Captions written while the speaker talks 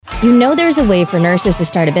You know there's a way for nurses to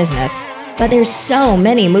start a business, but there's so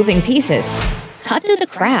many moving pieces. Cut through the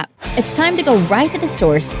crap. It's time to go right to the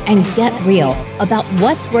source and get real about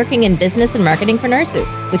what's working in business and marketing for nurses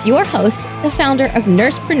with your host, the founder of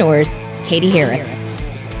Nursepreneurs, Katie Harris.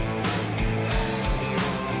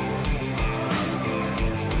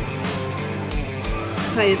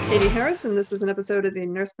 Hi, it's Katie Harris, and this is an episode of the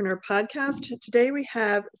Nursepreneur podcast. Today we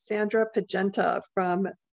have Sandra Pagenta from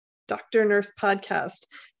Dr. Nurse Podcast.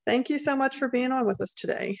 Thank you so much for being on with us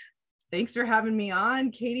today. Thanks for having me on,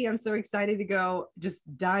 Katie. I'm so excited to go just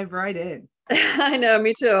dive right in. I know,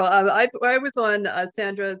 me too. I was on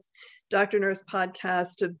Sandra's Dr. Nurse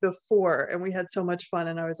Podcast before, and we had so much fun.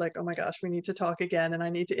 And I was like, oh my gosh, we need to talk again. And I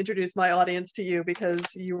need to introduce my audience to you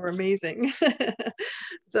because you were amazing.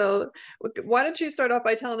 So why don't you start off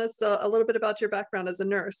by telling us a little bit about your background as a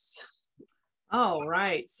nurse? Oh,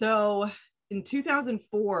 right. So in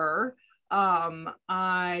 2004,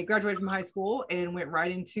 I graduated from high school and went right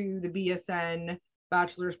into the BSN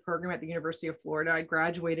bachelor's program at the University of Florida. I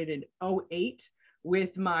graduated in 2008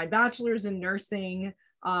 with my bachelor's in nursing,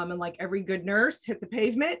 and like every good nurse, hit the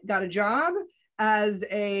pavement, got a job as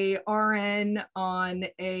a RN on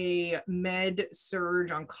a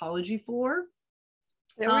med-surg oncology floor.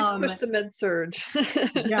 They always push the med-surg.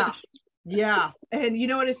 Yeah. And you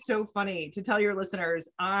know what is so funny to tell your listeners,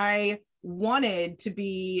 I wanted to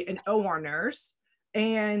be an OR nurse.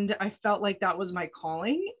 And I felt like that was my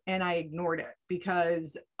calling, and I ignored it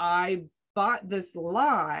because I bought this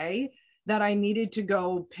lie that I needed to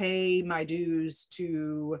go pay my dues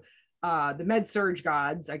to the med-surg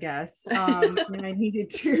gods, I guess. And I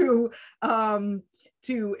needed to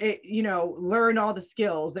learn all the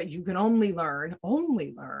skills that you can only learn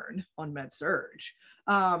on med-surg.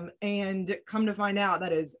 And come to find out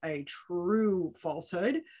that is a true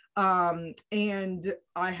falsehood. And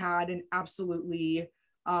I had an absolutely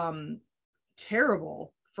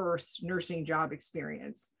terrible first nursing job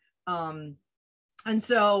experience. And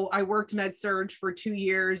so I worked med-surg for 2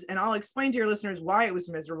 years, and I'll explain to your listeners why it was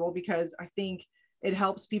miserable, because I think it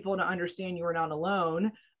helps people to understand you are not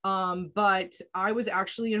alone. But I was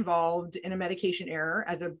actually involved in a medication error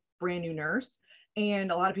as a brand new nurse.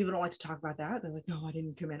 And a lot of people don't like to talk about that. They're like, no, I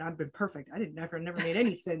didn't come in. I've been perfect. I never made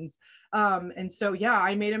any sins. And so, yeah,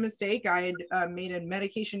 I made a mistake. I had made a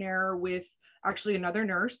medication error with actually another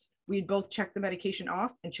nurse. We had both checked the medication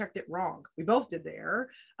off and checked it wrong. We both did the error.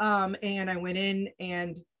 And I went in,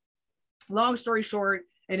 and long story short,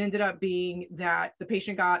 it ended up being that the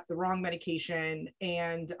patient got the wrong medication,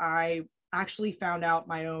 and I actually found out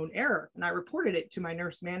my own error, and I reported it to my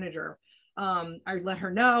nurse manager. I let her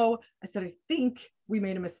know. I said, I think we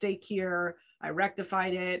made a mistake here. I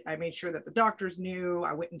rectified it. I made sure that the doctors knew.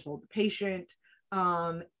 I went and told the patient.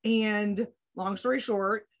 And long story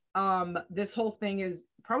short, this whole thing is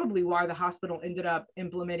probably why the hospital ended up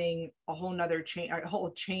implementing a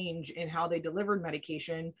whole change in how they delivered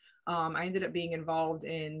medication. I ended up being involved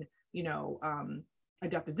in, a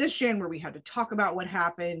deposition where we had to talk about what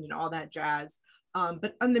happened and all that jazz.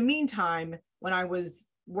 But in the meantime, when I was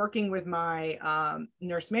working with my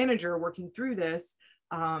nurse manager, working through this,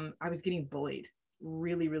 I was getting bullied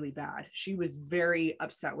really, really bad. She was very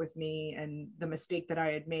upset with me and the mistake that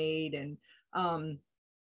I had made. And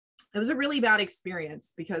it was a really bad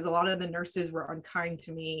experience because a lot of the nurses were unkind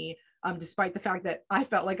to me, despite the fact that I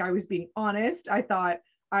felt like I was being honest. I thought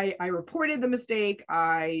I reported the mistake.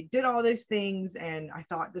 I did all these things, and I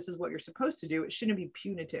thought this is what you're supposed to do. It shouldn't be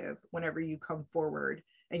punitive whenever you come forward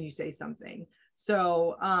and you say something.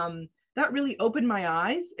 So that really opened my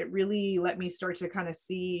eyes. It really let me start to kind of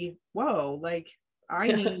see, whoa, like I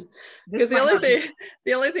need because the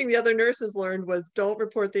only thing the other nurses learned was don't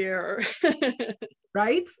report the error.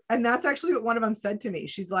 Right. And that's actually what one of them said to me.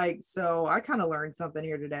 She's like, so I kind of learned something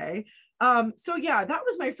here today. So yeah, that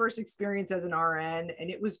was my first experience as an RN, and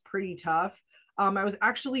it was pretty tough. I was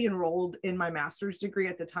actually enrolled in my master's degree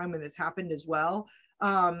at the time when this happened as well.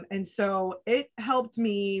 And so it helped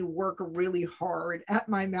me work really hard at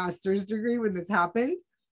my master's degree when this happened.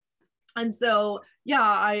 And so, yeah,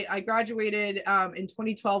 I graduated in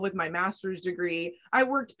 2012 with my master's degree. I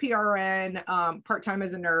worked PRN part-time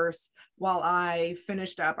as a nurse while I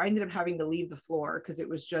finished up. I ended up having to leave the floor because it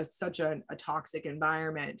was just such a toxic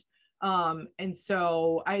environment. And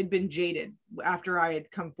so I had been jaded after I had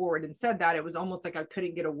come forward and said that. It was almost like I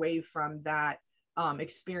couldn't get away from that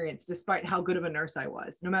experience, despite how good of a nurse I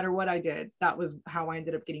was. No matter what I did, that was how I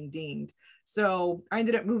ended up getting dinged. So I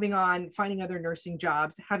ended up moving on, finding other nursing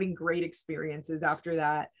jobs, having great experiences after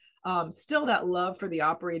that. Still that love for the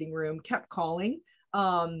operating room kept calling,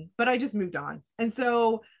 but I just moved on. And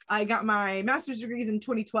so I got my master's degrees in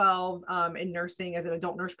 2012 in nursing as an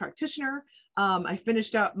adult nurse practitioner. I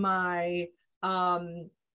finished up my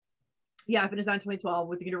I finished that in 2012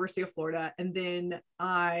 with the University of Florida. And then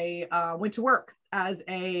I went to work as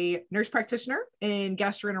a nurse practitioner in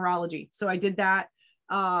gastroenterology. So I did that.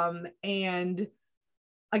 And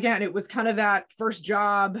again, it was kind of that first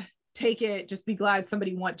job, take it, just be glad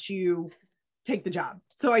somebody wants you, take the job.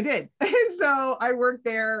 So I did. And so I worked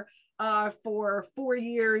there for 4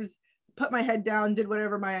 years, put my head down, did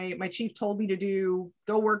whatever my chief told me to do,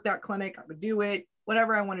 go work that clinic. I would do it,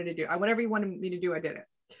 whatever I wanted to do. Whatever he wanted me to do, I did it.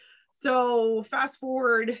 So fast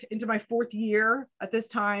forward into my 4th year at this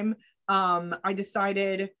time, I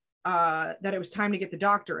decided that it was time to get the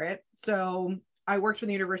doctorate. So I worked for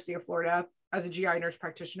the University of Florida as a GI nurse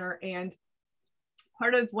practitioner. And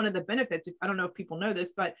part of one of the benefits, I don't know if people know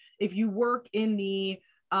this, but if you work in the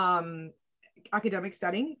academic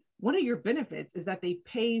setting, one of your benefits is that they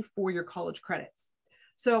pay for your college credits.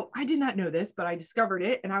 So I did not know this, but I discovered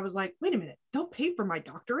it. And I was like, wait a minute, they'll pay for my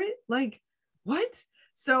doctorate? Like, what?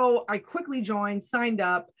 So I quickly joined, signed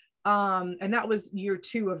up, and that was year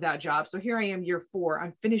 2 of that job. So here I am, year 4,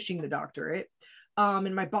 I'm finishing the doctorate.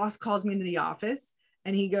 And my boss calls me into the office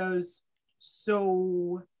and he goes,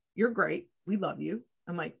 so you're great. We love you.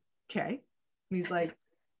 I'm like, okay. And he's like,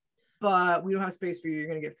 but we don't have space for you. You're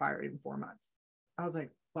going to get fired in 4 months. I was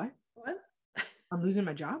like, what? I'm losing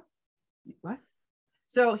my job? What?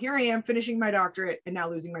 So here I am finishing my doctorate and now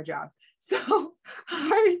losing my job. So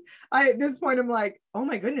I at this point, I'm like, oh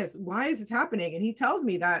my goodness, why is this happening? And he tells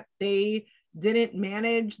me that they didn't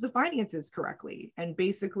manage the finances correctly. And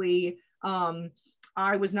basically,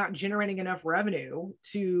 I was not generating enough revenue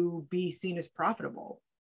to be seen as profitable.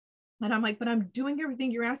 And I'm like, but I'm doing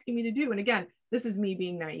everything you're asking me to do. And again, this is me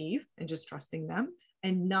being naive and just trusting them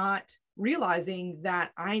and not realizing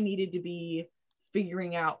that I needed to be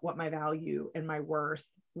figuring out what my value and my worth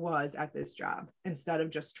was at this job instead of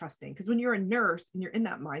just trusting. Because when you're a nurse and you're in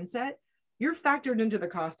that mindset, you're factored into the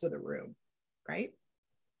cost of the room, right?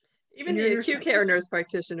 Even the acute care nurse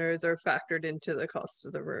practitioners are factored into the cost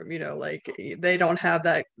of the room. You know, like they don't have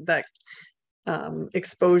that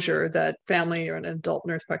exposure that family or an adult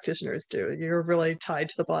nurse practitioners do. You're really tied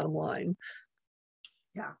to the bottom line.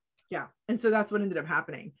 Yeah. And so that's what ended up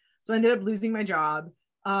happening. So I ended up losing my job.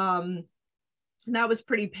 And that was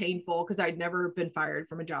pretty painful because I'd never been fired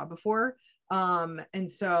from a job before. And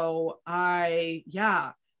so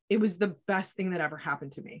it was the best thing that ever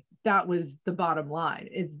happened to me. That was the bottom line.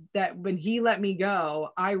 It's that when he let me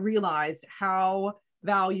go, I realized how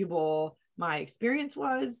valuable my experience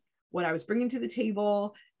was, what I was bringing to the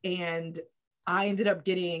table. And I ended up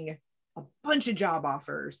getting a bunch of job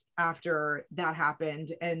offers after that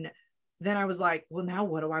happened. And then I was like, well, now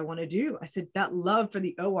what do I want to do? I said, that love for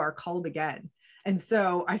the OR called again. And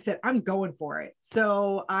so I said, I'm going for it.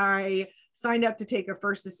 So I signed up to take a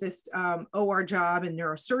first assist OR job in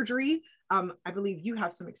neurosurgery. I believe you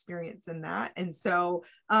have some experience in that. And so,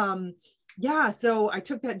 so I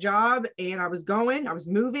took that job and I was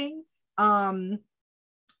moving. And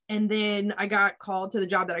then I got called to the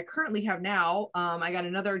job that I currently have now. I got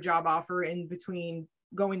another job offer in between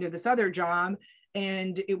going to this other job,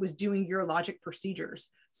 and it was doing urologic procedures.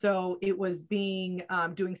 So it was doing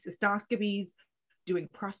cystoscopies, doing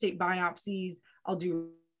prostate biopsies. I'll do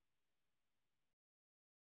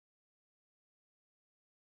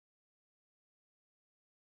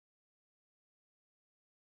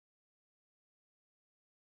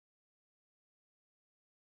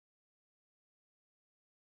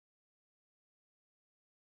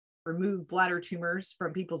remove bladder tumors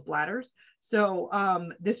from people's bladders. So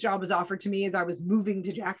this job was offered to me as I was moving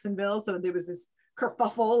to Jacksonville. So there was this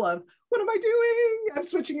kerfuffle of, what am I doing? I'm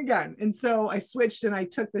switching again. And so I switched and I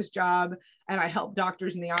took this job and I helped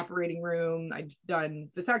doctors in the operating room. I've done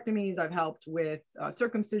vasectomies. I've helped with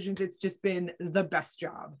circumcisions. It's just been the best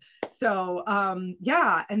job. So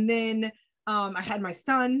and then I had my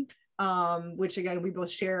son, which again, we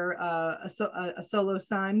both share a solo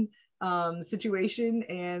son situation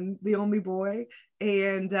and the only boy.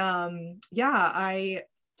 And I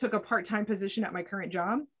took a part-time position at my current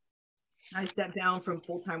job. I stepped down from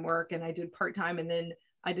full-time work and I did part-time, and then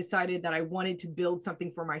I decided that I wanted to build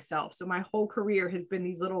something for myself. So my whole career has been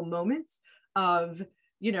these little moments of,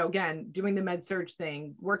 again, doing the med surg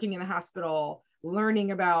thing, working in the hospital,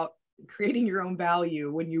 learning about creating your own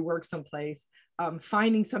value when you work someplace,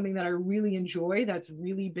 finding something that I really enjoy that's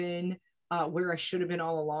really been where I should have been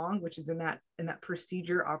all along, which is in that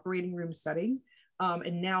procedure operating room setting.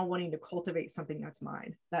 And now wanting to cultivate something that's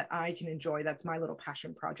mine, that I can enjoy. That's my little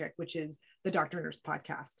passion project, which is the Dr. Nurse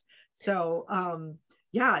podcast. So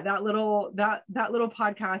yeah, that little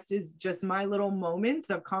podcast is just my little moments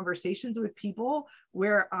of conversations with people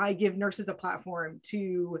where I give nurses a platform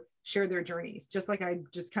to share their journeys. Just like I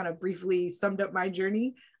just kind of briefly summed up my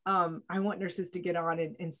journey. I want nurses to get on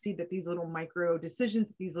and see that these little micro decisions,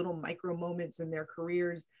 these little micro moments in their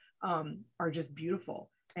careers are just beautiful.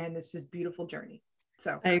 And it's this beautiful journey.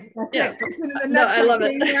 So yeah, no, I love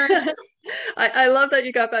it. I love that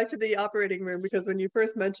you got back to the operating room, because when you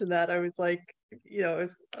first mentioned that, I was like,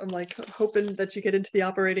 I'm like hoping that you get into the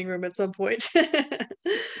operating room at some point.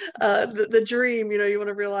 The dream, you want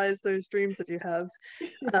to realize those dreams that you have.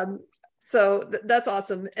 So that's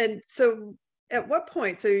awesome. And so at what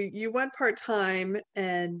point, so you went part-time,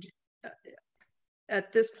 and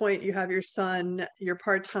at this point you have your son, you're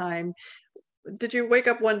part-time. Did you wake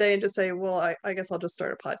up one day and just say, well, I guess I'll just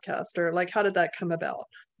start a podcast? Or like, how did that come about?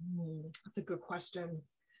 That's a good question.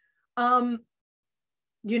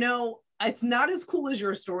 It's not as cool as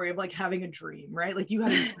your story of like having a dream, right? Like you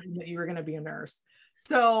had a dream that you were going to be a nurse.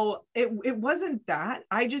 So it wasn't that.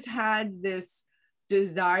 I just had this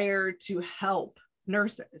desire to help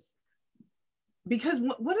nurses, because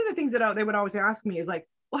one of the things that they would always ask me is like,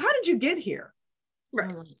 well, how did you get here?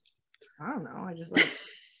 Right. I don't know. I just like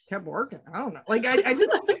kept working. I don't know. Like I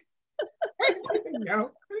just I didn't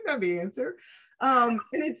know. I didn't have the answer. And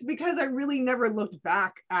it's because I really never looked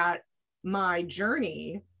back at my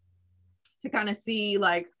journey to kind of see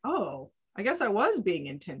like, oh, I guess I was being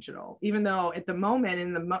intentional, even though at the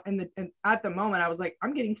moment at the moment I was like,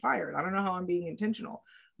 I'm getting fired. I don't know how I'm being intentional.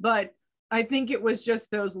 But I think it was just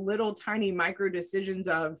those little tiny micro decisions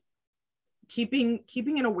of keeping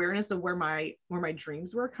an awareness of where my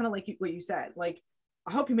dreams were, kind of like what you said. Like,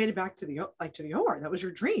 I hope you made it back to the OR. That was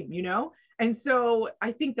your dream, And so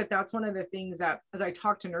I think that that's one of the things that, as I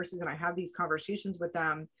talk to nurses and I have these conversations with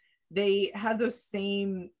them, they have those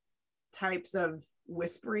same types of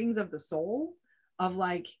whisperings of the soul of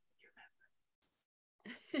like,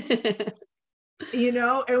 and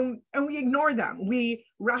we ignore them. We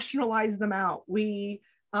rationalize them out. We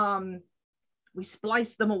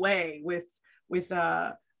splice them away with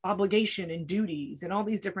obligation and duties and all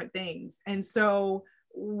these different things. And so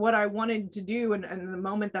what I wanted to do, and the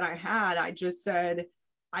moment that I had, I just said,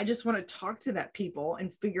 I just want to talk to that people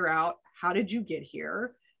and figure out, how did you get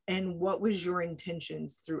here? And what was your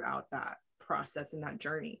intentions throughout that process and that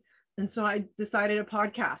journey? And so I decided a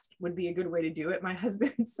podcast would be a good way to do it. My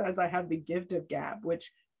husband says I have the gift of gab,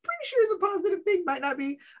 which I'm pretty sure is a positive thing, might not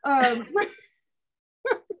be.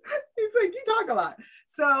 He's like, you talk a lot.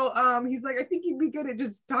 So he's like, I think you'd be good at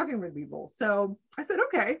just talking with people. So I said,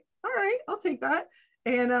 okay, all right, I'll take that.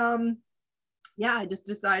 And I just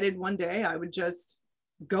decided one day I would just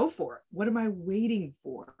go for it. What am I waiting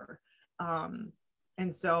for?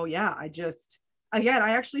 And so, I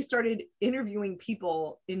actually started interviewing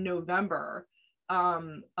people in November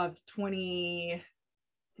of 20, I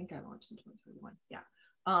think I launched in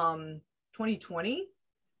 2021. 2020.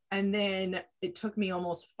 And then it took me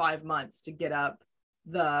almost 5 months to get up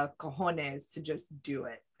the cojones to just do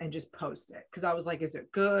it and just post it. Cause I was like, is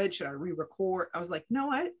it good? Should I re-record? I was like,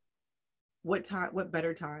 no, what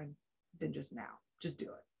better time than just now? Just do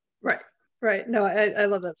it. Right. No, I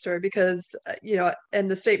love that story, because,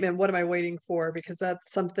 and the statement, what am I waiting for? Because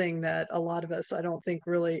that's something that a lot of us, I don't think,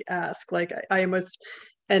 really ask. Like I almost,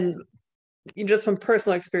 and just from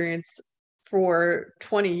personal experience, for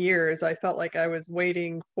 20 years, I felt like I was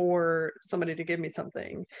waiting for somebody to give me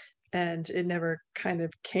something, and it never kind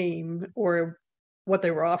of came, or what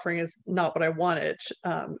they were offering is not what I wanted.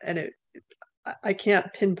 And I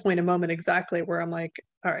can't pinpoint a moment exactly where I'm like,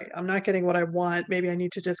 all right, I'm not getting what I want. Maybe I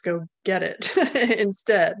need to just go get it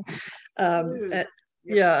instead. And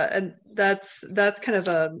that's kind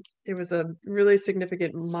of it was a really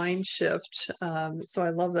significant mind shift. So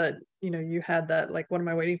I love that, you had that, like, what am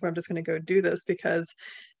I waiting for? I'm just going to go do this, because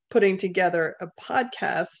putting together a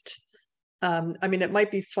podcast, it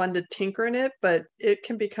might be fun to tinker in it, but it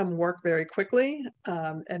can become work very quickly.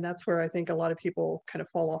 And that's where I think a lot of people kind of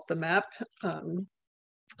fall off the map.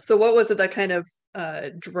 So what was it that kind of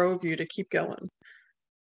drove you to keep going?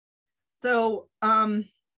 So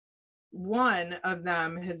one of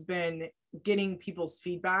them has been getting people's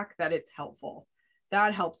feedback that it's helpful.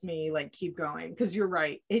 That helps me like keep going, because you're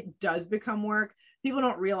right, it does become work. People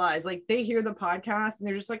don't realize, like, they hear the podcast and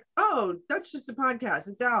they're just like, oh, that's just a podcast,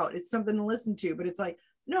 it's out, it's something to listen to. But it's like,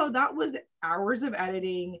 no, that was hours of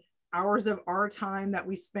editing, hours of our time that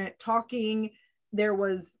we spent talking. There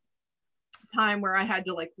was time where I had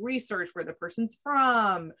to like research where the person's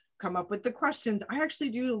from, come up with the questions. I actually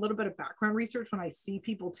do a little bit of background research when I see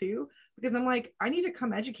people too, because I'm like, I need to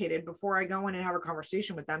come educated before I go in and have a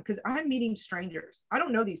conversation with them, because I'm meeting strangers. I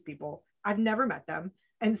don't know these people. I've never met them.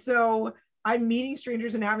 And so I'm meeting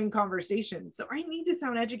strangers and having conversations. So I need to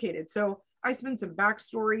sound educated. So I spend some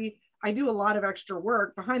backstory. I do a lot of extra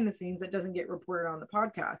work behind the scenes that doesn't get reported on the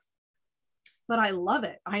podcast, but I love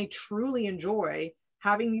it. I truly enjoy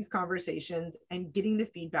having these conversations and getting the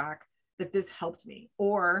feedback that this helped me,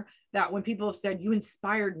 or that when people have said, you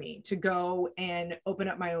inspired me to go and open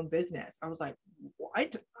up my own business, I was like,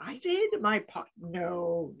 what? I did my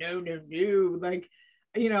no. Like,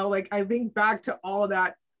 you know, like I think back to all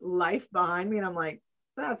that life behind me and I'm like,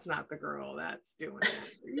 that's not the girl that's doing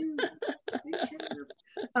it.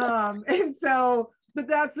 And so, but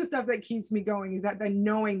that's the stuff that keeps me going, is that then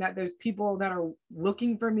knowing that there's people that are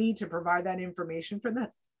looking for me to provide that information for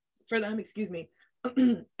them, excuse me.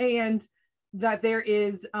 And that there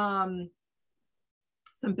is some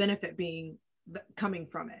benefit coming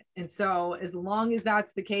from it. And so as long as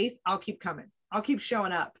that's the case, I'll keep coming. I'll keep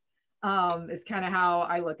showing up. Is kind of how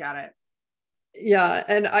I look at it. Yeah.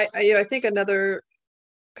 And I think another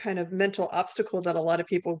kind of mental obstacle that a lot of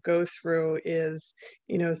people go through is,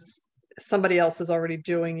 somebody else is already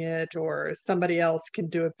doing it, or somebody else can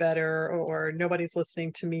do it better, or nobody's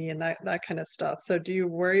listening to me, and that kind of stuff. So do you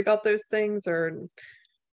worry about those things? Or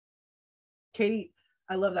Katie,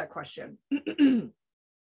 I love that question.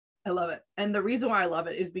 I love it. And the reason why I love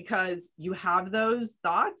it is because you have those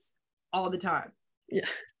thoughts all the time. Yeah.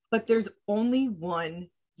 But there's only one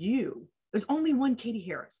you. There's only one Katie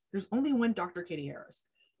Harris. There's only one Dr. Katie Harris.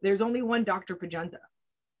 There's only one Dr. Pagenta.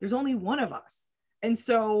 There's only one of us. And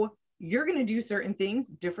so you're going to do certain things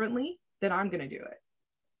differently than I'm going to do it.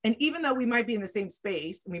 And even though we might be in the same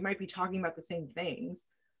space and we might be talking about the same things,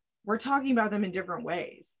 we're talking about them in different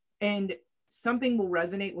ways. And something will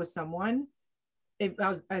resonate with someone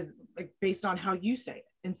as like based on how you say it,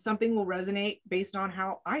 and something will resonate based on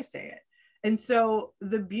how I say it. And so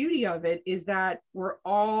the beauty of it is that we're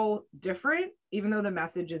all different, even though the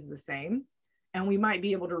message is the same. And we might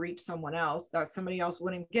be able to reach someone else that somebody else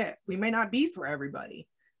wouldn't get. We may not be for everybody.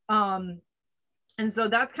 And so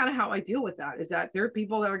that's kind of how I deal with that, is that there are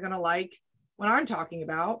people that are going to like what I'm talking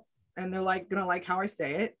about, and they're like going to like how I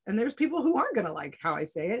say it. And there's people who aren't going to like how I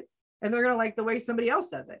say it, and they're going to like the way somebody else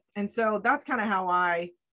says it. And so that's kind of how I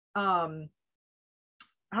kind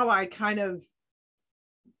of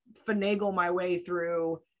finagle my way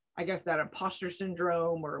through, I guess, that imposter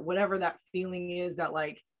syndrome, or whatever that feeling is, that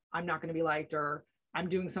like, I'm not going to be liked, or I'm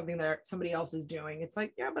doing something that somebody else is doing. It's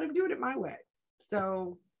like, yeah, but I'm doing it my way.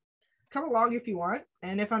 So come along if you want.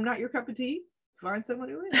 And if I'm not your cup of tea, find someone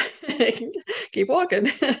who is. Keep walking.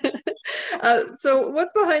 So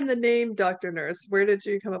what's behind the name Dr. Nurse? Where did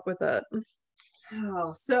you come up with that?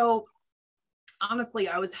 Oh, so honestly,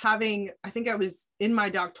 I think I was in my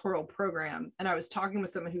doctoral program, and I was talking with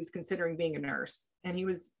someone who was considering being a nurse, and he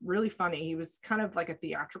was really funny. He was kind of like a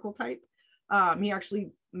theatrical type. He actually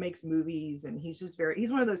makes movies, and he's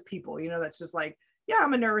one of those people, that's just like, yeah,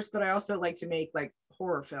 I'm a nurse, but I also like to make like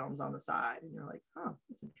horror films on the side. And you're like, oh,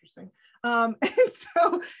 that's interesting. And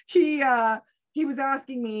so he was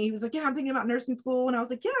asking me, he was like, yeah, I'm thinking about nursing school. And I was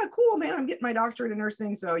like, yeah, cool, man, I'm getting my doctorate in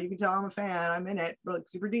nursing. So you can tell I'm a fan, I'm in it, like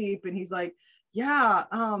super deep. And he's like, yeah,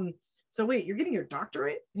 so wait, you're getting your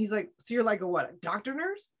doctorate? And he's like, so you're like a doctor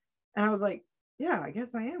nurse? And I was like, yeah, I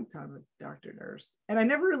guess I am kind of a doctor nurse. And I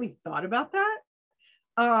never really thought about that.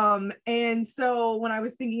 And so when I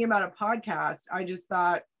was thinking about a podcast, I just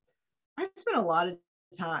thought, I spent a lot of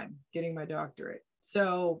time getting my doctorate.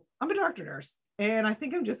 So I'm a doctor nurse, and I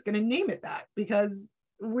think I'm just going to name it that, because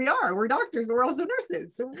we're doctors, but we're also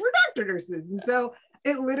nurses. So we're doctor nurses. And so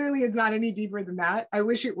it literally is not any deeper than that. I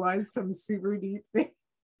wish it was some super deep thing.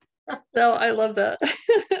 No, I love that.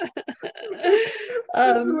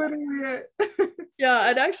 Literally it. Yeah,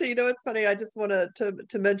 and actually, it's funny. I just want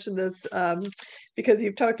to mention this because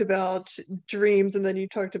you've talked about dreams, and then you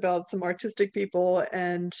talked about some artistic people,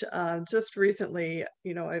 and just recently,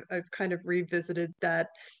 I've kind of revisited that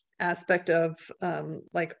aspect of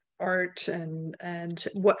like art and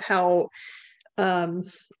how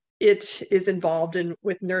it is involved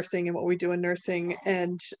with nursing and what we do in nursing.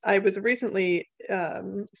 And I was recently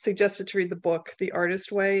suggested to read the book The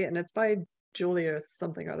Artist Way, and it's by Julia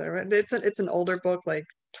something or other. It's an older book, like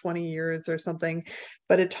 20 years or something,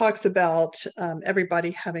 but it talks about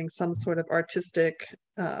everybody having some sort of artistic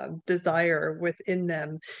desire within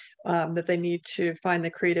them that they need to find the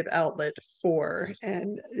creative outlet for.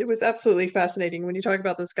 And it was absolutely fascinating when you talk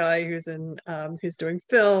about this guy who's doing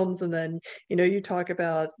films, and then you talk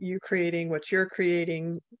about you creating what you're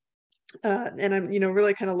creating. And I'm,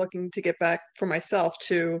 really kind of looking to get back for myself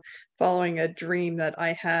to following a dream that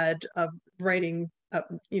I had of writing.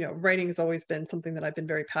 Writing has always been something that I've been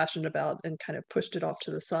very passionate about and kind of pushed it off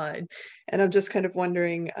to the side. And I'm just kind of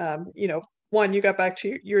wondering, one, you got back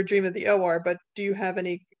to your dream of the OR, but do you have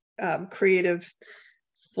any creative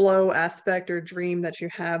flow aspect or dream that you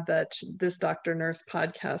have that this Doctor Nurse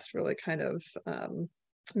podcast really kind of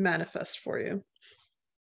manifest for you?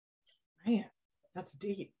 Man, that's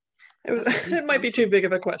deep. It might be too big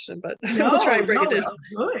of a question, but no, we'll try and break it down.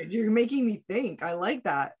 Good. You're making me think. I like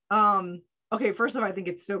that. Okay, first of all, I think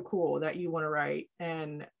it's so cool that you want to write.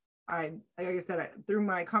 And like I said, through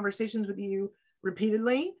my conversations with you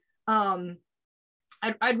repeatedly, I'd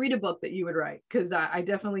read a book that you would write, because I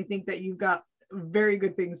definitely think that you've got very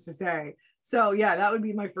good things to say. So yeah, that would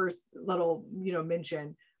be my first little,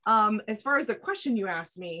 mention. As far as the question you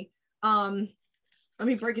asked me, let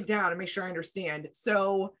me break it down and make sure I understand.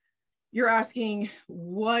 So you're asking,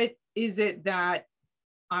 what is it that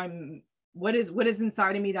what is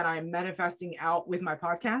inside of me that I'm manifesting out with my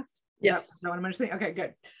podcast? Yes. Is that what I'm understanding? Okay,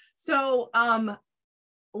 good. So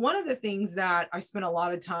one of the things that I spent a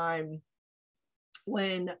lot of time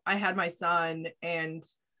when I had my son, and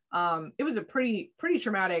it was a pretty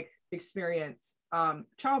traumatic experience.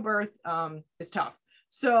 Childbirth is tough.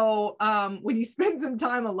 So when you spend some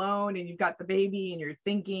time alone and you've got the baby and you're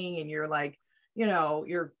thinking and you're like,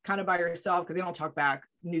 you're kind of by yourself, because they don't talk back.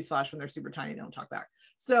 Newsflash, when they're super tiny, they don't talk back.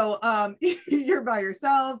 So you're by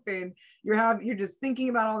yourself and you're just thinking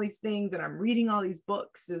about all these things, and I'm reading all these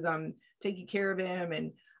books as I'm taking care of him.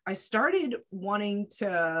 And I started wanting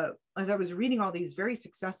to, as I was reading all these very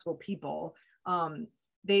successful people,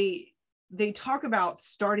 they talk about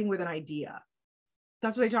starting with an idea.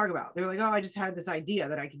 That's what they talk about. They're like, oh, I just had this idea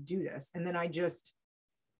that I could do this. And then I just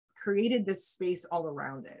created this space all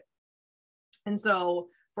around it. And so,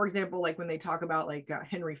 for example, like when they talk about like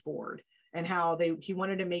Henry Ford and how he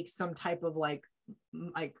wanted to make some type of like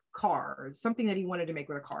car, or something that he wanted to make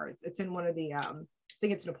with a car. It's in one of the, I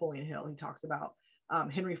think it's Napoleon Hill. He talks about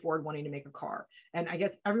Henry Ford wanting to make a car. And I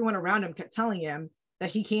guess everyone around him kept telling him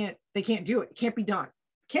that they can't do it. It can't be done.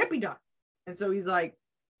 Can't be done. And so he's like,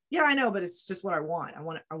 yeah, I know, but it's just what I want.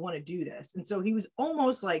 I want to do this. And so he was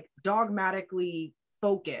almost like dogmatically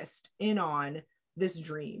focused in on this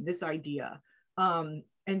dream, this idea.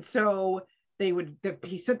 And so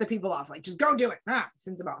he sent the people off, like, just go do it.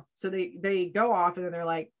 Sends them off. So they go off, and then they're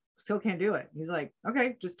like, still can't do it. He's like,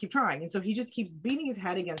 okay, just keep trying. And so he just keeps beating his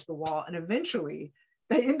head against the wall. And eventually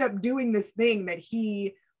they end up doing this thing that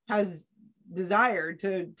he has desired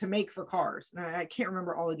to make for cars. And I can't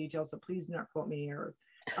remember all the details, so please do not quote me, or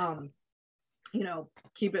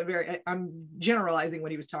keep it I'm generalizing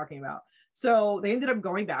what he was talking about. So they ended up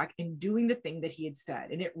going back and doing the thing that he had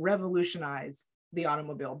said, and it revolutionized the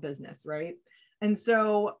automobile business, right? And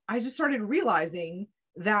so I just started realizing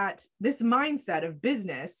that this mindset of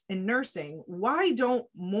business and nursing, why don't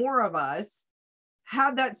more of us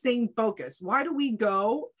have that same focus? Why do we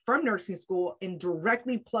go from nursing school and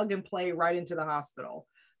directly plug and play right into the hospital?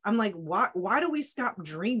 I'm like, why do we stop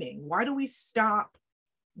dreaming? Why do we stop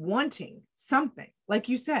wanting something? Like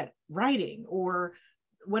you said, writing, or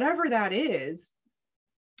whatever that is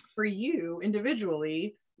for you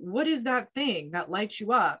individually. What is that thing that lights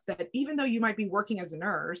you up, that even though you might be working as a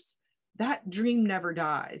nurse, that dream never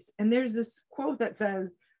dies? And there's this quote that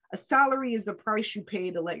says, a salary is the price you pay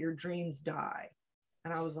to let your dreams die.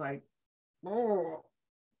 And I was like, oh,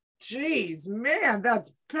 geez, man,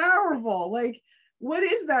 that's powerful. Like, what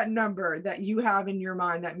is that number that you have in your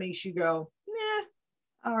mind that makes you go,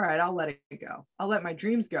 nah, all right, I'll let it go. I'll let my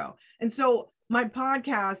dreams go. And so my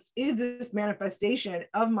podcast is this manifestation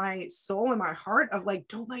of my soul and my heart of like,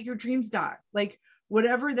 don't let your dreams die. Like,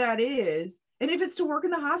 whatever that is. And if it's to work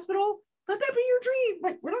in the hospital, let that be your dream.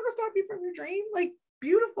 Like, we're not gonna stop you from your dream. Like,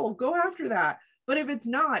 beautiful, go after that. But if it's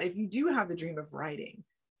not, if you do have the dream of writing,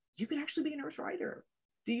 you can actually be a nurse writer.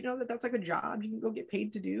 Do you know that that's like a job you can go get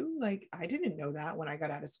paid to do? Like, I didn't know that when I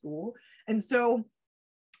got out of school. And so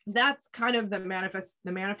that's kind of the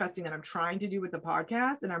manifesting that I'm trying to do with the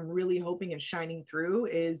podcast. And I'm really hoping it's shining through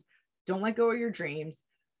is, don't let go of your dreams.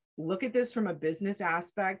 Look at this from a business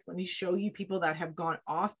aspect. Let me show you people that have gone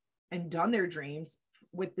off and done their dreams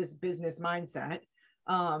with this business mindset.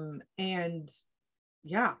 And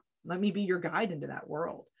yeah, let me be your guide into that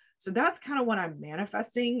world. So that's kind of what I'm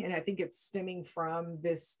manifesting. And I think it's stemming from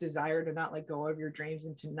this desire to not let go of your dreams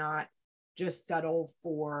and to not just settle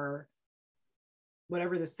for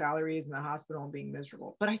whatever the salary is in the hospital and being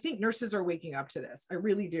miserable. But I think nurses are waking up to this. I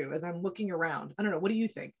really do. As I'm looking around, I don't know. What do you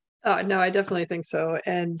think? No, I definitely think so.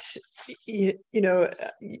 And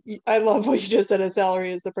I love what you just said. A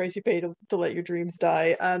salary is the price you pay to let your dreams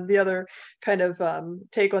die. The other kind of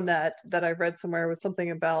take on that I read somewhere was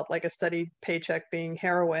something about like a steady paycheck being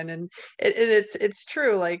heroin, and it's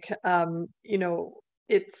true. Like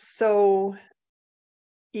it's so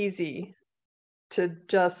easy to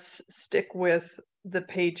just stick with the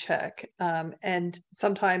paycheck. And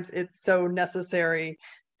sometimes it's so necessary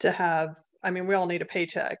to have, I mean, we all need a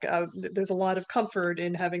paycheck. There's a lot of comfort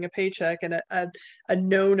in having a paycheck and a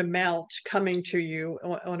known amount coming to you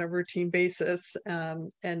on a routine basis.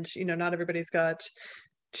 And, not everybody's got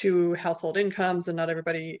two household incomes, and not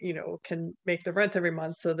everybody, can make the rent every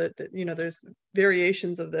month. So that, there's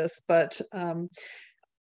variations of this, but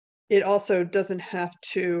it also doesn't have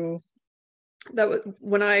to. That was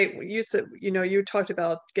when I used to, you talked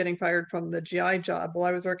about getting fired from the GI job. Well,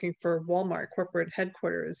 I was working for Walmart corporate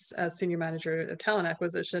headquarters as senior manager of talent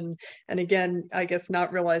acquisition. And again, I guess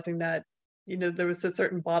not realizing that, there was a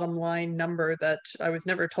certain bottom line number that I was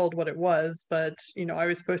never told what it was, but, I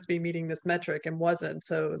was supposed to be meeting this metric and wasn't.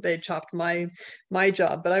 So they chopped my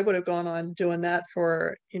job, but I would have gone on doing that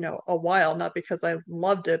for, a while, not because I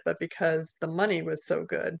loved it, but because the money was so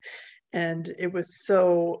good. And it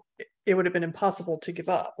would have been impossible to give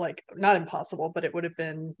up. Like, not impossible, but it would have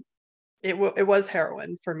been, it was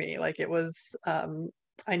heroin for me. Like, it was,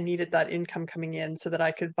 I needed that income coming in so that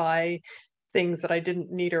I could buy things that I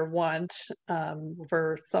didn't need or want,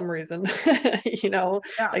 for some reason. Yeah.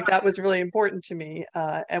 Like, that was really important to me.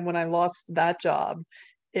 And when I lost that job,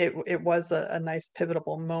 it was a nice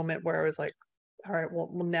pivotal moment where I was like, all right,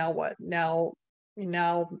 well, now what? Now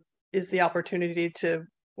is the opportunity to,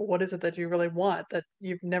 what is it that you really want that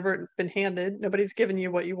you've never been handed? Nobody's given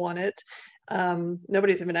you what you wanted.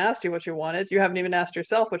 Nobody's even asked you what you wanted. You haven't even asked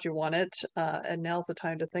yourself what you wanted. And now's the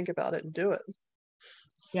time to think about it and do it.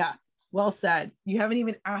 Yeah. Well said. You haven't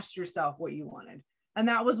even asked yourself what you wanted. And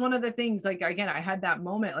that was one of the things, like, again, I had that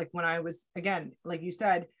moment, like when I was, again, like you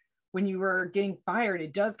said, when you were getting fired,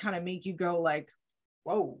 it does kind of make you go like,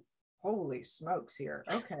 whoa, holy smokes here.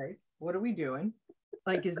 Okay. What are we doing?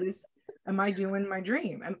 Like, am I doing my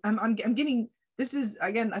dream? I'm getting, this is,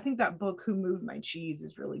 again, I think that book, Who Moved My Cheese,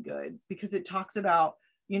 is really good because it talks about,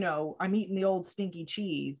 I'm eating the old stinky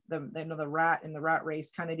cheese, the rat in the rat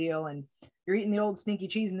race kind of deal. And you're eating the old stinky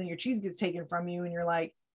cheese and then your cheese gets taken from you. And you're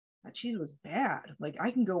like, that cheese was bad. Like, I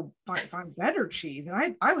can go find better cheese.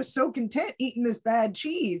 And I was so content eating this bad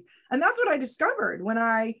cheese. And that's what I discovered when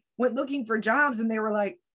I went looking for jobs, and they were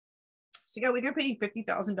like, so yeah, we're gonna pay you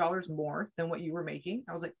 $50,000 more than what you were making.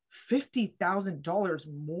 I was like, $50,000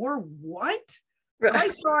 more? What? Right. I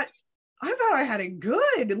thought I had it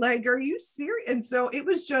good. Like, are you serious? And so it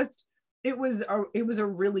was just, it was a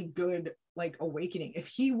really good like awakening. If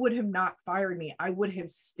he would have not fired me, I would have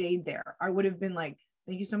stayed there. I would have been like,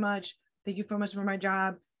 thank you so much. Thank you so much for my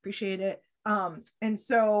job. Appreciate it. And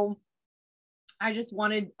so I just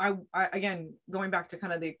wanted, I again, going back to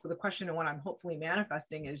kind of the question and what I'm hopefully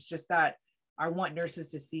manifesting is just that I want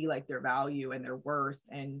nurses to see like their value and their worth,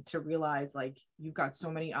 and to realize like you've got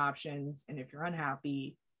so many options. And if you're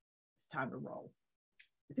unhappy, it's time to roll.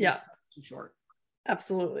 Yeah. It's too short.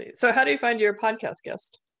 Absolutely. So how do you find your podcast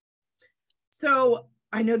guest? So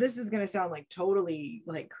I know this is going to sound like totally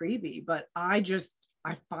like creepy, but I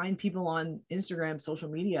find people on Instagram, social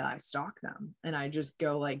media, I stalk them, and I just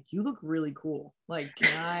go like, you look really cool. Like, can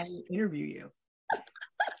I interview you?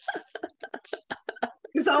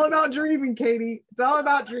 It's all about dreaming, Katie. It's all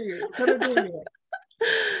about dreaming.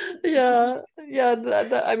 Yeah.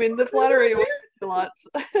 I mean, the flattery will get you lots.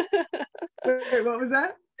 Wait, what was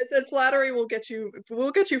that? I said flattery will get you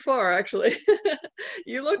far, actually.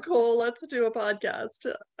 You look cool. Let's do a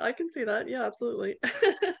podcast. I can see that. Yeah, absolutely.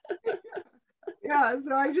 Yeah,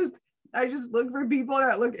 so I just look for people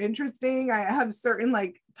that look interesting. I have certain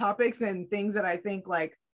like topics and things that I think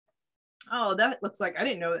like, oh, that looks like, I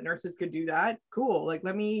didn't know that nurses could do that. Cool. Like,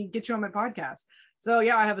 let me get you on my podcast. So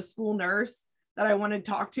yeah, I have a school nurse that I want to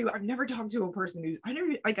talk to. I've never talked to a person who I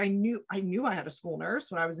knew I had a school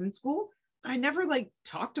nurse when I was in school, but I never like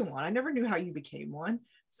talked to one. I never knew how you became one.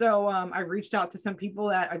 So I reached out to some people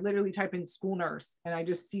that I literally type in school nurse and I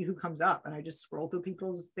just see who comes up, and I just scroll through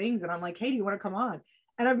people's things and I'm like, hey, do you want to come on?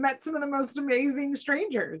 And I've met some of the most amazing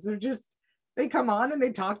strangers. They come on and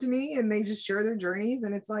they talk to me and they just share their journeys.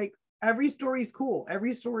 And it's like, every story is cool.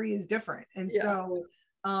 Every story is different. And Yeah. So,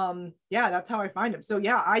 that's how I find them. So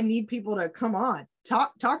yeah, I need people to come on,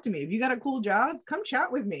 talk to me. If you got a cool job, come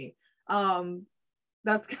chat with me.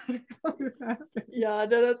 That's kind of how this happened. Yeah,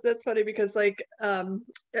 no, that's funny because like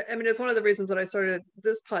I mean, it's one of the reasons that I started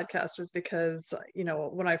this podcast was because, you know,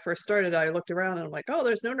 when I first started, I looked around and I'm like, oh,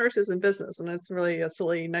 there's no nurses in business. And it's really a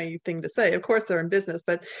silly, naive thing to say. Of course, they're in business,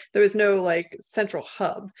 but there was no like central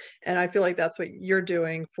hub. And I feel like that's what you're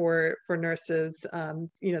doing for nurses.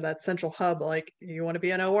 You know, that central hub, like you want to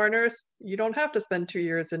be an OR nurse, you don't have to spend 2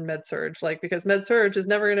 years in med surg, like because med surg is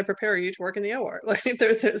never going to prepare you to work in the OR. Like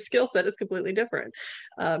the skill set is completely different.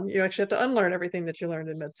 You actually have to unlearn everything that you learned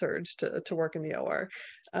in med surg to work in the OR.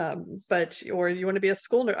 But or you want to be a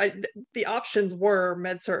school nurse. The options were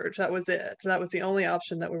med surg. That was it. That was the only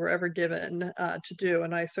option that we were ever given to do.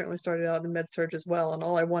 And I certainly started out in med surg as well. And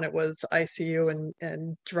all I wanted was ICU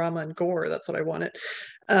and drama and gore. That's what I wanted.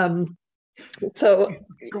 So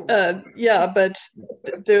yeah, but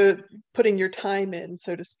the putting your time in,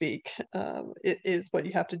 so to speak, it is what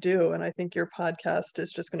you have to do. And I think your podcast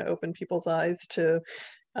is just going to open people's eyes to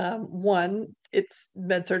one, it's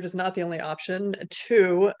med surg is not the only option.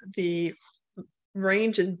 Two, the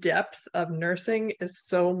range and depth of nursing is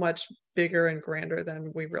so much bigger and grander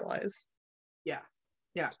than we realize.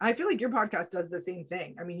 Yeah, I feel like your podcast does the same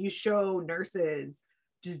thing. I mean, you show nurses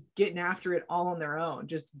just getting after it all on their own,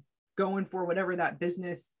 just going for whatever that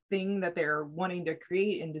business thing that they're wanting to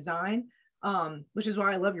create and design, which is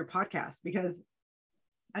why I love your podcast, because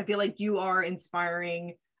I feel like you are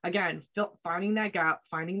inspiring, again, finding that gap,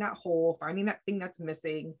 finding that hole, finding that thing that's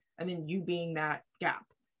missing, and then you being that gap.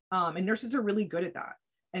 And nurses are really good at that.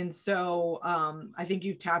 And so I think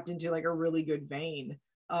you've tapped into like a really good vein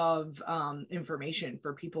of information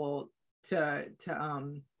for people to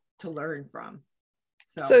learn from.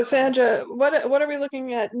 So Sandra, what are we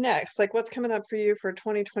looking at next? Like what's coming up for you for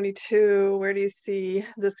 2022? Where do you see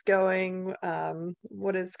this going?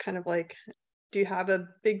 What is kind of like, do you have a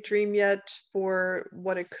big dream yet for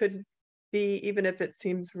what it could be, even if it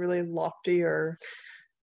seems really lofty? Or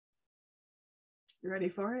you ready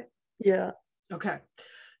for it? Yeah. Okay.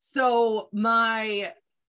 So my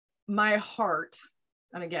heart,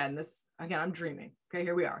 and again, I'm dreaming. Okay,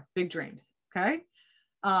 here we are, big dreams. Okay.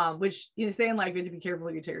 Which you say in life, you have to be careful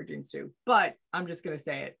what you tell your dreams to, but I'm just going to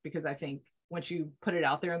say it because I think once you put it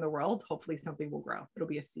out there in the world, hopefully something will grow. It'll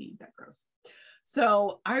be a seed that grows.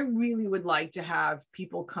 So I really would like to have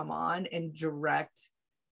people come on and direct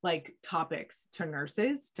like topics to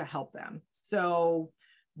nurses to help them. So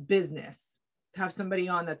business, have somebody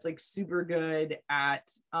on that's like super good at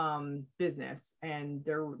business and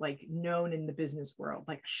they're like known in the business world,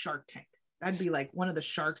 like Shark Tank. That'd be like one of the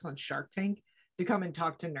sharks on Shark Tank to come and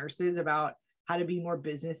talk to nurses about how to be more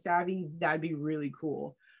business savvy. That'd be really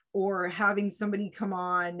cool. Or having somebody come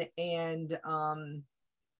on and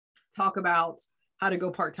talk about how to go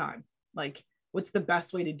part-time. Like what's the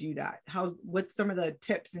best way to do that? What's some of the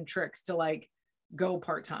tips and tricks to like go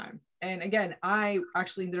part-time? And again, I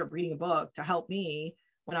actually ended up reading a book to help me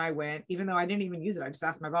when I went, even though I didn't even use it. I just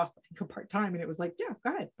asked my boss to go part-time and it was like, yeah,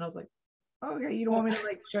 go ahead. And I was like, oh, okay, you don't want me to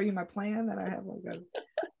like show you my plan that I have like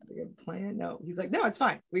a plan? No, he's like, no, it's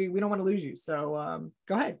fine. We don't want to lose you. So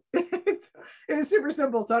go ahead. It was super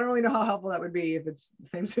simple. So I don't really know how helpful that would be if it's the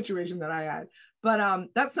same situation that I had. But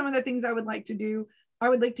that's some of the things I would like to do. I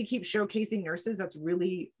would like to keep showcasing nurses. That's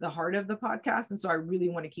really the heart of the podcast. And so I really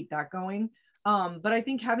want to keep that going. But I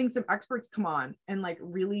think having some experts come on and like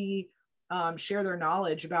really share their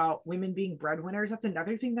knowledge about women being breadwinners. That's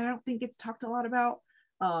another thing that I don't think gets talked a lot about.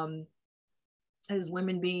 Is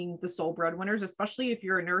women being the sole breadwinners, especially if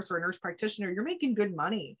you're a nurse or a nurse practitioner, you're making good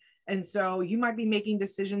money. And so you might be making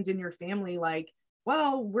decisions in your family like,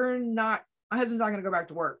 well, my husband's not going to go back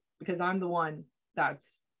to work because I'm the one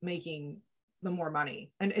that's making the more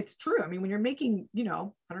money. And it's true. I mean, when you're making,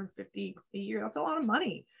 $150 a year, that's a lot of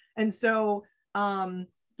money. And so,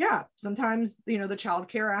 sometimes, the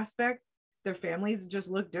childcare aspect, their families just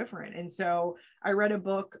look different. And so I read a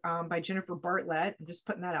book by Jennifer Bartlett. I'm just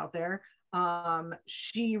putting that out there.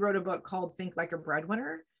 She wrote a book called Think Like a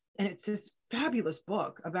Breadwinner. And it's this fabulous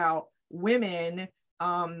book about women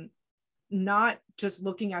not just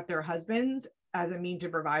looking at their husbands as a mean to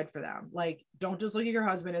provide for them. Like, don't just look at your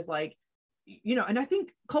husband as like, and I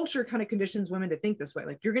think culture kind of conditions women to think this way.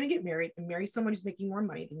 Like, you're going to get married and marry someone who's making more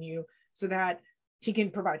money than you so that he can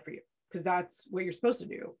provide for you, because that's what you're supposed to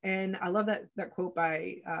do. And I love that quote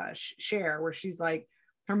by Cher, where she's like,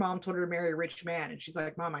 her mom told her to marry a rich man. And she's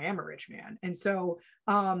like, Mom, I am a rich man. And so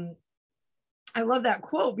I love that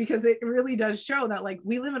quote because it really does show that like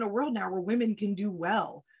we live in a world now where women can do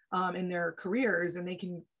well in their careers and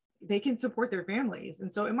they can support their families.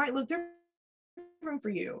 And so it might look different for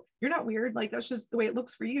you. You're not weird. Like, that's just the way it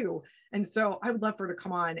looks for you. And so I would love for her to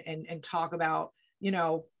come on and talk about,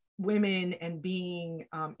 women and being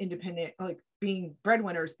independent, like being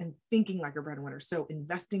breadwinners and thinking like a breadwinner. So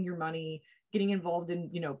investing your money, getting involved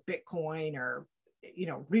in, Bitcoin or,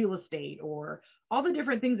 real estate, or all the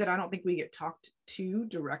different things that I don't think we get talked to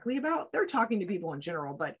directly about. They're talking to people in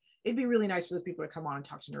general, but it'd be really nice for those people to come on and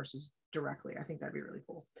talk to nurses directly. I think that'd be really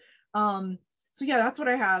cool. So yeah, that's what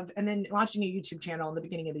I have. And then launching a YouTube channel in the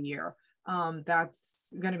beginning of the year. That's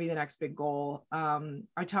going to be the next big goal.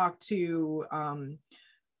 I talked to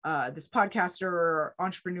this podcaster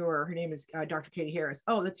entrepreneur. Her name is Dr. Katie Harris.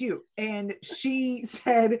 Oh, that's you. And she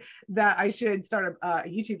said that I should start a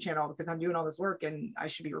YouTube channel because I'm doing all this work and I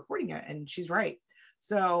should be recording it. And she's right.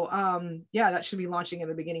 So yeah, that should be launching in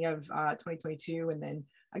the beginning of 2022. And then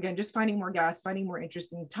again, just finding more guests, finding more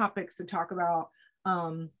interesting topics to talk about.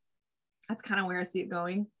 That's kind of where I see it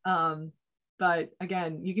going. But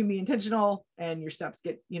again, you can be intentional and your steps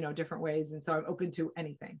get, different ways. And so I'm open to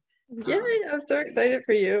anything. Yay, I'm so excited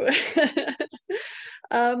for you.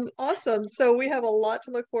 Awesome. So we have a lot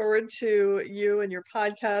to look forward to, you and your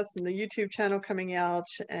podcast and the YouTube channel coming out,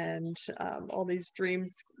 and all these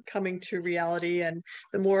dreams coming to reality. And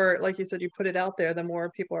the more, like you said, you put it out there, the more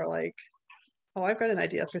people are like, oh, I've got an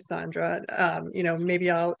idea for Sandra. Maybe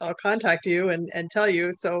I'll contact you and tell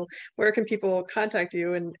you. So where can people contact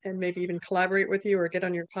you and maybe even collaborate with you or get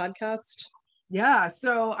on your podcast? Yeah,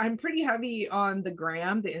 so I'm pretty heavy on the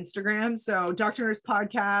gram, the Instagram. So Dr. Nurse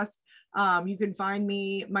Podcast. You can find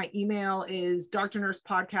me. My email is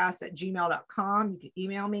drnursepodcast@gmail.com. You can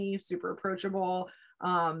email me, super approachable.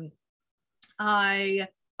 I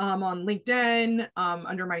am on LinkedIn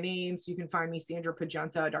under my name. So you can find me, Sandra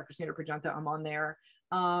Pagenta, Dr. Sandra Pagenta. I'm on there.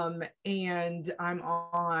 And I'm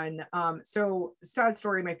on, so sad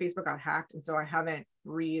story, my Facebook got hacked. And so I haven't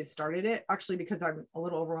restarted it, actually, because I'm a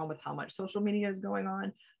little overwhelmed with how much social media is going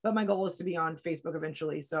on, but my goal is to be on Facebook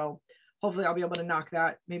eventually. So hopefully I'll be able to knock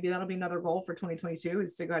that. Maybe that'll be another goal for 2022,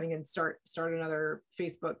 is to go ahead and start another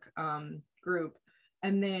Facebook group.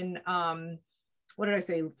 And then, what did I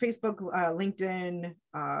say? Facebook, LinkedIn,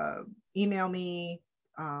 email me,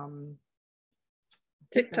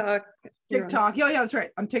 TikTok. Yeah, that's right.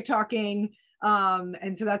 I'm TikToking.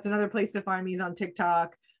 And so that's another place to find me, is on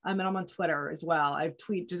TikTok. And I'm on Twitter as well. I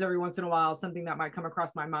tweet just every once in a while, something that might come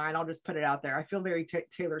across my mind. I'll just put it out there. I feel very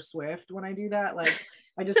Taylor Swift when I do that. Like,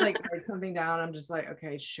 I just write something down. I'm just like,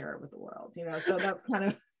 okay, share it with the world, So that's kind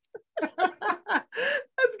of,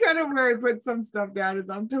 that's kind of where I put some stuff down, is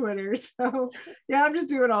on Twitter. So yeah, I'm just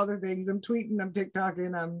doing all the things. I'm tweeting, I'm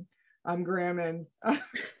TikToking, I'm gramming.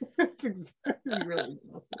 It's exactly really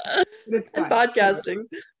exhausting. It's fun. And podcasting.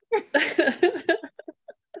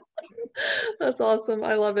 That's awesome.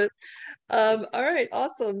 I love it. All right,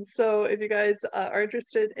 awesome. So if you guys are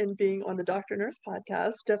interested in being on the Dr. Nurse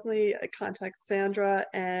podcast, definitely contact Sandra.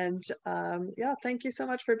 And yeah, thank you so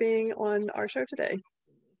much for being on our show today.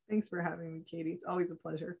 Thanks for having me, Katie. It's always a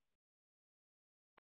pleasure.